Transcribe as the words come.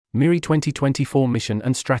MIRI 2024 Mission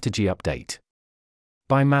and Strategy Update.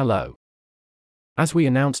 By Malo. As we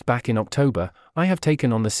announced back in October, I have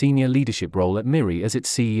taken on the senior leadership role at MIRI as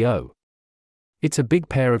its CEO. It's a big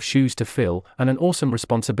pair of shoes to fill and an awesome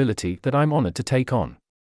responsibility that I'm honored to take on.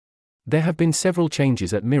 There have been several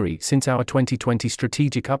changes at MIRI since our 2020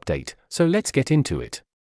 strategic update, so let's get into it.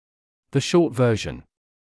 The short version.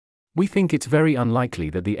 We think it's very unlikely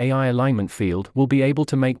that the AI alignment field will be able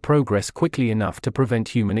to make progress quickly enough to prevent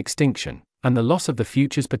human extinction, and the loss of the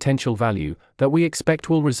future's potential value that we expect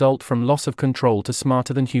will result from loss of control to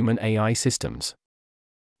smarter-than-human AI systems.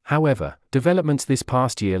 However, developments this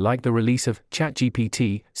past year like the release of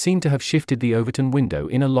ChatGPT seem to have shifted the Overton window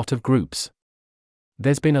in a lot of groups.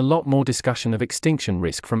 There's been a lot more discussion of extinction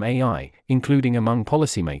risk from AI, including among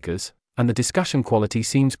policymakers, and the discussion quality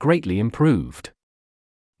seems greatly improved.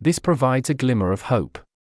 This provides a glimmer of hope.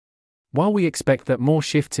 While we expect that more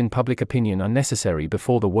shifts in public opinion are necessary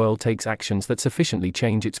before the world takes actions that sufficiently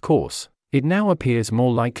change its course, it now appears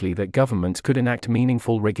more likely that governments could enact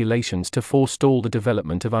meaningful regulations to forestall the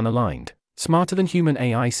development of unaligned, smarter-than-human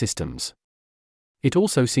AI systems. It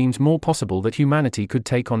also seems more possible that humanity could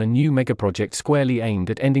take on a new megaproject squarely aimed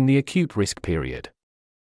at ending the acute risk period.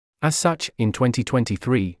 As such, in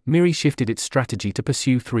 2023, MIRI shifted its strategy to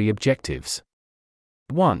pursue three objectives.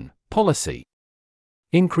 1. Policy.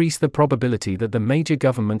 Increase the probability that the major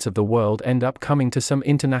governments of the world end up coming to some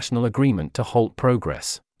international agreement to halt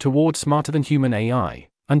progress towards smarter-than-human AI,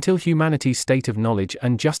 until humanity's state of knowledge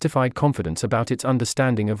and justified confidence about its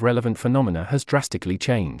understanding of relevant phenomena has drastically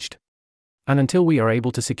changed. And until we are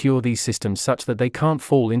able to secure these systems such that they can't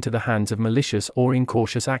fall into the hands of malicious or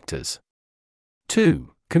incautious actors.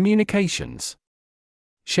 2. Communications.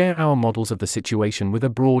 Share our models of the situation with a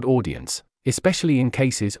broad audience, especially in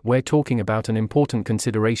cases where talking about an important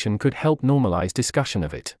consideration could help normalize discussion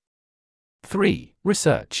of it. 3.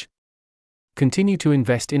 Research. Continue to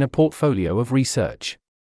invest in a portfolio of research.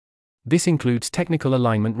 This includes technical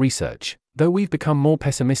alignment research, though we've become more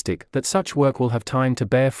pessimistic that such work will have time to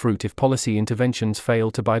bear fruit if policy interventions fail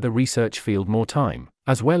to buy the research field more time,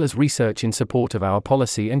 as well as research in support of our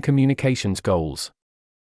policy and communications goals.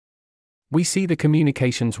 We see the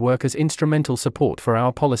communications work as instrumental support for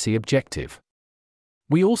our policy objective.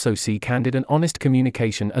 We also see candid and honest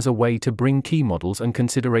communication as a way to bring key models and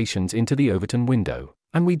considerations into the Overton window,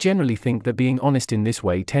 and we generally think that being honest in this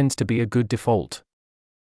way tends to be a good default.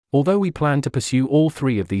 Although we plan to pursue all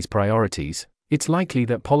three of these priorities, it's likely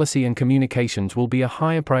that policy and communications will be a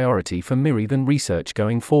higher priority for MIRI than research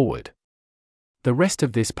going forward. The rest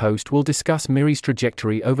of this post will discuss MIRI's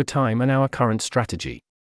trajectory over time and our current strategy.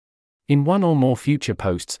 In one or more future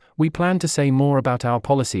posts, we plan to say more about our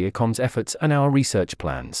policy comms efforts and our research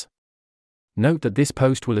plans. Note that this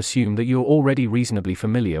post will assume that you're already reasonably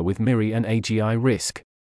familiar with MIRI and AGI risk.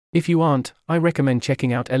 If you aren't, I recommend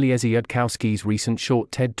checking out Eliezer Yudkowsky's recent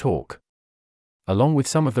short TED Talk, along with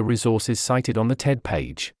some of the resources cited on the TED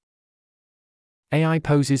page. AI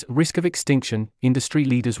poses risk of extinction, industry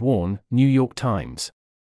leaders warn, New York Times.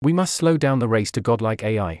 We must slow down the race to godlike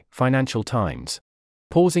AI, Financial Times.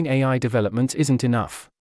 Pausing AI development isn't enough.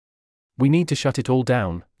 We need to shut it all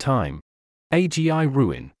down, Time. AGI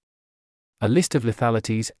ruin. A list of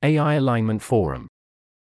lethalities, AI Alignment Forum.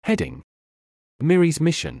 Heading. MIRI's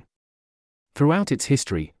mission. Throughout its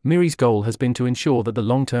history, MIRI's goal has been to ensure that the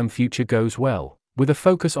long-term future goes well, with a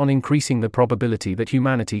focus on increasing the probability that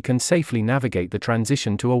humanity can safely navigate the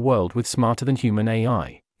transition to a world with smarter-than-human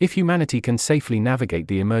AI. If humanity can safely navigate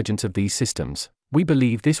the emergence of these systems, we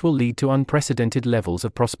believe this will lead to unprecedented levels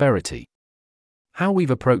of prosperity. How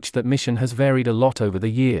we've approached that mission has varied a lot over the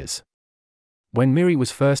years. When MIRI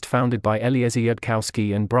was first founded by Eliezer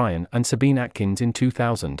Yudkowsky and Brian and Sabine Atkins in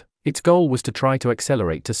 2000, its goal was to try to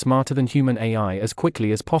accelerate to smarter-than-human AI as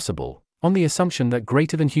quickly as possible, on the assumption that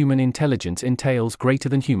greater-than-human intelligence entails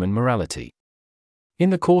greater-than-human morality. In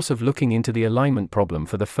the course of looking into the alignment problem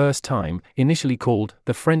for the first time, initially called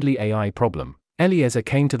the friendly AI problem, Eliezer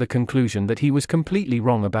came to the conclusion that he was completely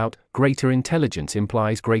wrong about greater intelligence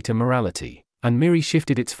implies greater morality, and MIRI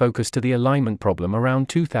shifted its focus to the alignment problem around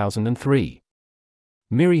 2003.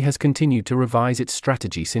 MIRI has continued to revise its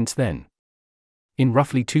strategy since then. In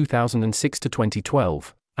roughly 2006 to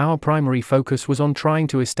 2012, our primary focus was on trying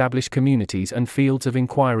to establish communities and fields of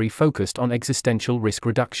inquiry focused on existential risk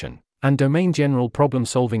reduction and domain general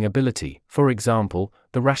problem-solving ability, for example,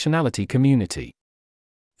 the rationality community.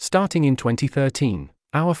 Starting in 2013,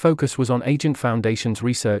 our focus was on Agent Foundation's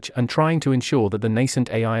research and trying to ensure that the nascent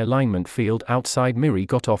AI alignment field outside MIRI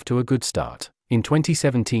got off to a good start. In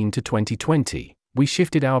 2017 to 2020, we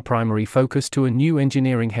shifted our primary focus to a new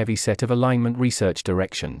engineering-heavy set of alignment research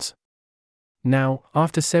directions. Now,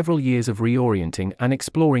 after several years of reorienting and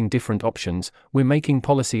exploring different options, we're making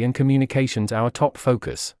policy and communications our top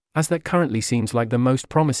focus, as that currently seems like the most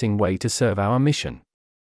promising way to serve our mission.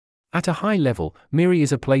 At a high level, MIRI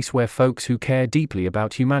is a place where folks who care deeply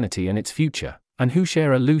about humanity and its future, and who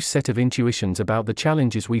share a loose set of intuitions about the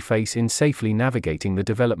challenges we face in safely navigating the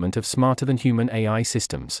development of smarter-than-human AI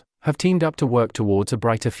systems, have teamed up to work towards a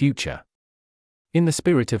brighter future. In the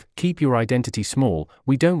spirit of, keep your identity small,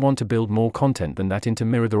 we don't want to build more content than that into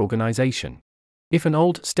MIRI the organization. If an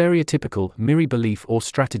old, stereotypical, MIRI belief or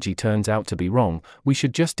strategy turns out to be wrong, we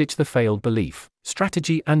should just ditch the failed belief,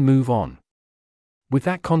 strategy and move on. With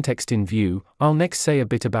that context in view, I'll next say a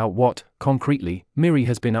bit about what, concretely, MIRI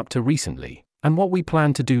has been up to recently, and what we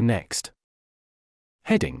plan to do next.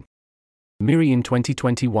 Heading: MIRI in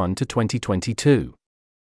 2021 to 2022.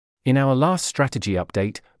 In our last strategy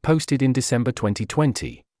update, posted in December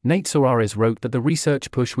 2020, Nate Soares wrote that the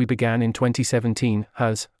research push we began in 2017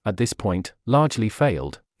 has, at this point, largely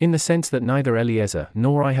failed, in the sense that neither Eliezer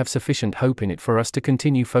nor I have sufficient hope in it for us to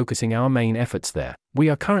continue focusing our main efforts there. We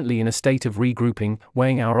are currently in a state of regrouping,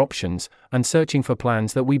 weighing our options, and searching for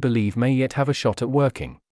plans that we believe may yet have a shot at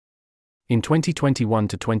working. In 2021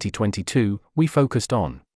 to 2022, we focused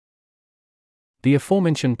on the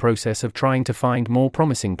aforementioned process of trying to find more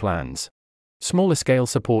promising plans, smaller scale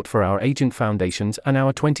support for our agent foundations and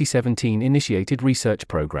our 2017 initiated research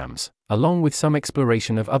programs, along with some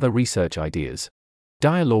exploration of other research ideas,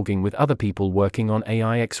 dialoguing with other people working on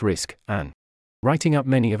AI X risk, and writing up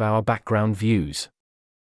many of our background views.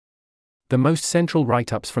 The most central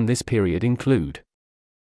write-ups from this period include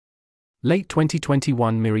late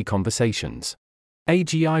 2021 MIRI Conversations,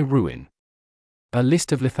 AGI Ruin, a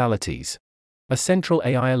list of lethalities, a central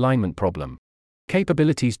AI alignment problem,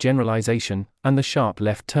 capabilities generalization, and the sharp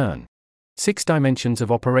left turn. 6 dimensions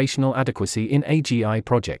of operational adequacy in AGI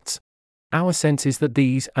projects. Our sense is that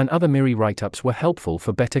these and other MIRI write-ups were helpful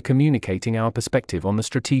for better communicating our perspective on the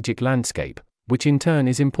strategic landscape, which in turn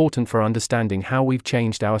is important for understanding how we've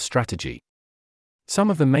changed our strategy. Some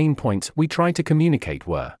of the main points we tried to communicate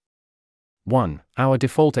were: 1. Our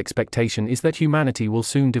default expectation is that humanity will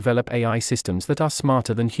soon develop AI systems that are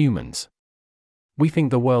smarter than humans. We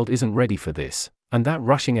think the world isn't ready for this, and that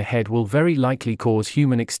rushing ahead will very likely cause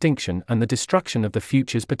human extinction and the destruction of the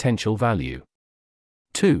future's potential value.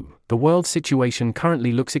 2. The world situation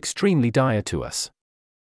currently looks extremely dire to us.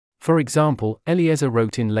 For example, Eliezer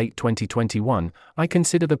wrote in late 2021, I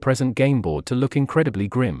consider the present game board to look incredibly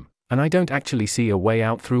grim, and I don't actually see a way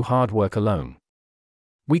out through hard work alone.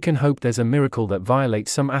 We can hope there's a miracle that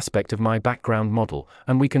violates some aspect of my background model,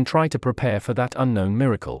 and we can try to prepare for that unknown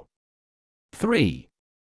miracle. 3.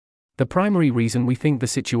 The primary reason we think the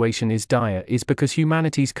situation is dire is because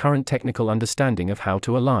humanity's current technical understanding of how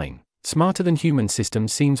to align smarter-than-human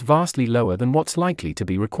systems seems vastly lower than what's likely to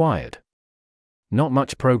be required. Not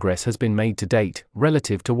much progress has been made to date,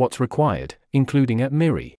 relative to what's required, including at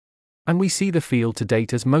MIRI. And we see the field to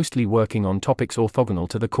date as mostly working on topics orthogonal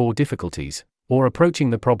to the core difficulties, or approaching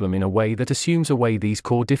the problem in a way that assumes away these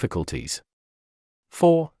core difficulties.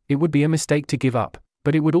 4. It would be a mistake to give up,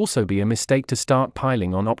 but it would also be a mistake to start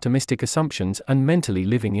piling on optimistic assumptions and mentally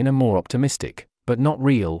living in a more optimistic, but not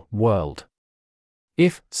real, world.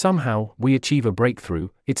 If, somehow, we achieve a breakthrough,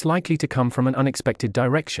 it's likely to come from an unexpected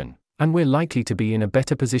direction, and we're likely to be in a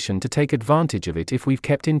better position to take advantage of it if we've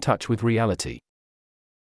kept in touch with reality.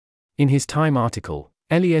 In his Time article,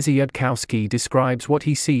 Eliezer Yudkowsky describes what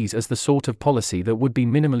he sees as the sort of policy that would be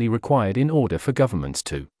minimally required in order for governments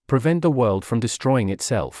to prevent the world from destroying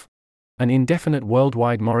itself. An indefinite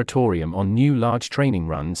worldwide moratorium on new large training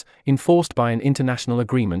runs, enforced by an international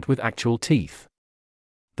agreement with actual teeth.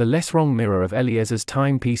 The less wrong mirror of Eliezer's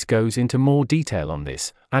timepiece goes into more detail on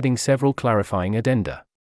this, adding several clarifying addenda.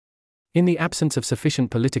 In the absence of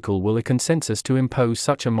sufficient political will or consensus to impose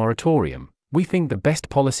such a moratorium, we think the best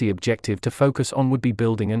policy objective to focus on would be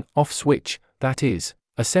building an off switch, that is,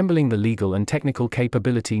 assembling the legal and technical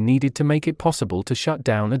capability needed to make it possible to shut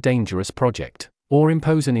down a dangerous project, or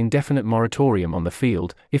impose an indefinite moratorium on the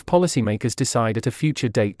field, if policymakers decide at a future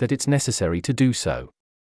date that it's necessary to do so.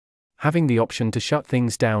 Having the option to shut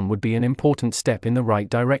things down would be an important step in the right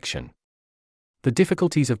direction. The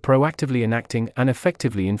difficulties of proactively enacting and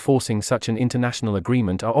effectively enforcing such an international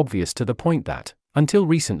agreement are obvious to the point that, until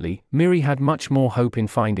recently, MIRI had much more hope in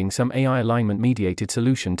finding some AI alignment-mediated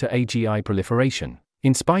solution to AGI proliferation,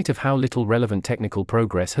 in spite of how little relevant technical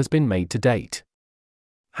progress has been made to date.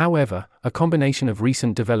 However, a combination of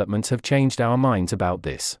recent developments have changed our minds about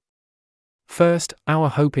this. First, our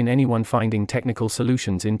hope in anyone finding technical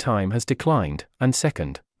solutions in time has declined, and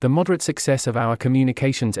second, the moderate success of our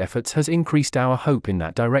communications efforts has increased our hope in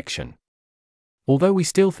that direction. Although we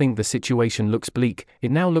still think the situation looks bleak,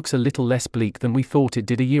 it now looks a little less bleak than we thought it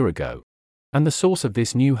did a year ago. And the source of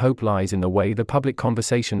this new hope lies in the way the public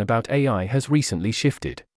conversation about AI has recently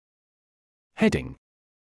shifted. Heading: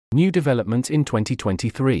 New developments in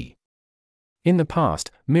 2023. In the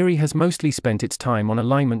past, MIRI has mostly spent its time on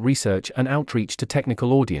alignment research and outreach to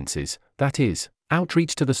technical audiences, that is,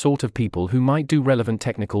 outreach to the sort of people who might do relevant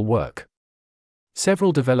technical work.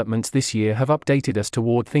 Several developments this year have updated us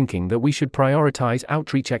toward thinking that we should prioritize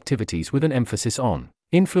outreach activities with an emphasis on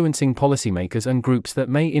influencing policymakers and groups that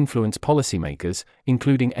may influence policymakers,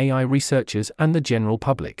 including AI researchers and the general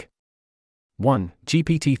public. 1.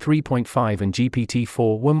 GPT 3.5 and GPT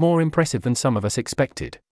 4 were more impressive than some of us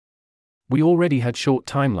expected. We already had short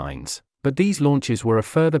timelines, but these launches were a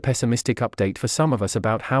further pessimistic update for some of us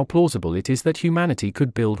about how plausible it is that humanity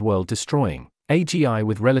could build world-destroying AGI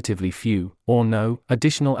with relatively few, or no,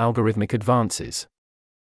 additional algorithmic advances.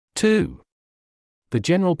 2. The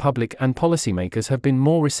general public and policymakers have been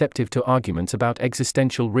more receptive to arguments about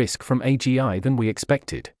existential risk from AGI than we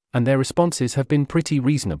expected, and their responses have been pretty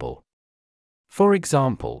reasonable. For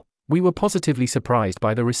example, we were positively surprised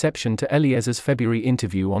by the reception to Eliezer's February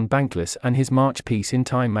interview on Bankless and his March piece in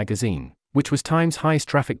Time magazine, which was Time's highest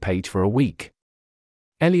traffic page for a week.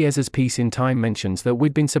 Eliezer's piece in Time mentions that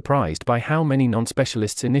we'd been surprised by how many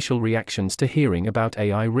non-specialists' initial reactions to hearing about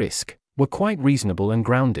AI risk were quite reasonable and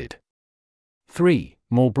grounded. 3.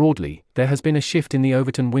 More broadly, there has been a shift in the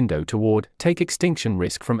Overton window toward take extinction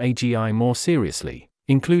risk from AGI more seriously,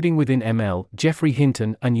 including within ML. Geoffrey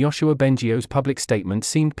Hinton and Yoshua Bengio's public statement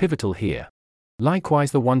seemed pivotal here.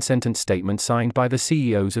 Likewise, the one-sentence statement signed by the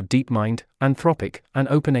CEOs of DeepMind, Anthropic, and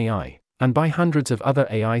OpenAI, and by hundreds of other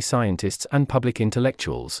AI scientists and public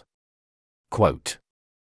intellectuals. Quote: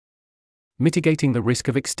 mitigating the risk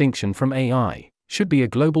of extinction from AI should be a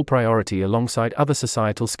global priority alongside other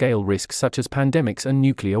societal scale risks such as pandemics and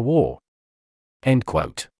nuclear war. End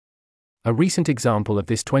quote. A recent example of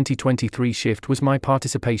this 2023 shift was my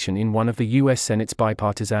participation in one of the U.S. Senate's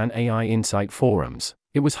bipartisan AI Insight forums.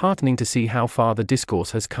 It was heartening to see how far the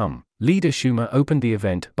discourse has come. Leader Schumer opened the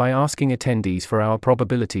event by asking attendees for our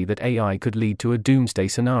probability that AI could lead to a doomsday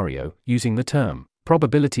scenario, using the term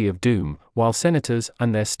probability of doom, while senators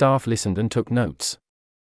and their staff listened and took notes.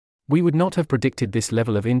 We would not have predicted this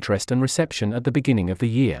level of interest and reception at the beginning of the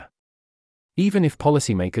year. Even if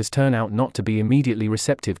policymakers turn out not to be immediately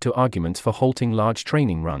receptive to arguments for halting large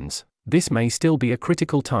training runs, this may still be a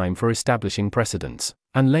critical time for establishing precedents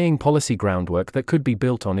and laying policy groundwork that could be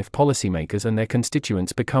built on if policymakers and their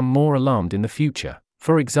constituents become more alarmed in the future,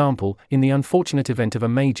 for example, in the unfortunate event of a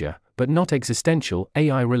major, but not existential,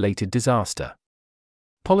 AI-related disaster.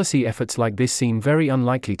 Policy efforts like this seem very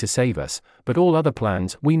unlikely to save us, but all other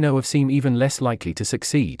plans we know of seem even less likely to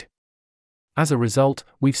succeed. As a result,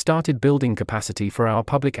 we've started building capacity for our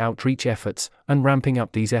public outreach efforts and ramping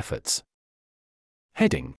up these efforts.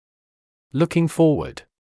 Heading: Looking forward.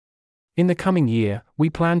 In the coming year, we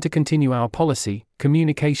plan to continue our policy,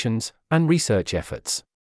 communications, and research efforts.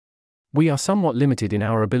 We are somewhat limited in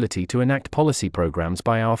our ability to enact policy programs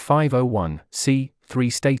by our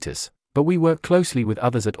 501(c)(3) status, but we work closely with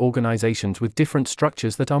others at organizations with different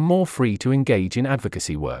structures that are more free to engage in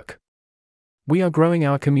advocacy work. We are growing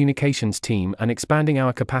our communications team and expanding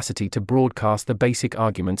our capacity to broadcast the basic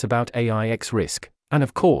arguments about AIX risk, and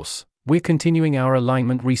of course, we're continuing our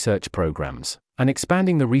alignment research programs, and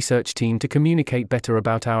expanding the research team to communicate better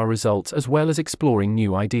about our results as well as exploring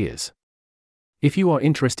new ideas. If you are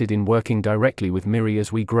interested in working directly with MIRI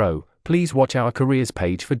as we grow, please watch our careers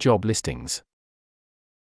page for job listings.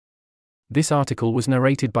 This article was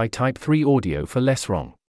narrated by Type 3 Audio for Less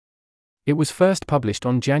Wrong. It was first published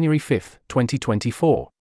on January 5, 2024.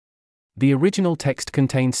 The original text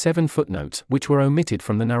contains 7 footnotes which were omitted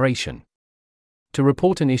from the narration. To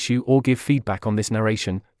report an issue or give feedback on this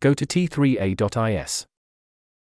narration, go to t3a.is.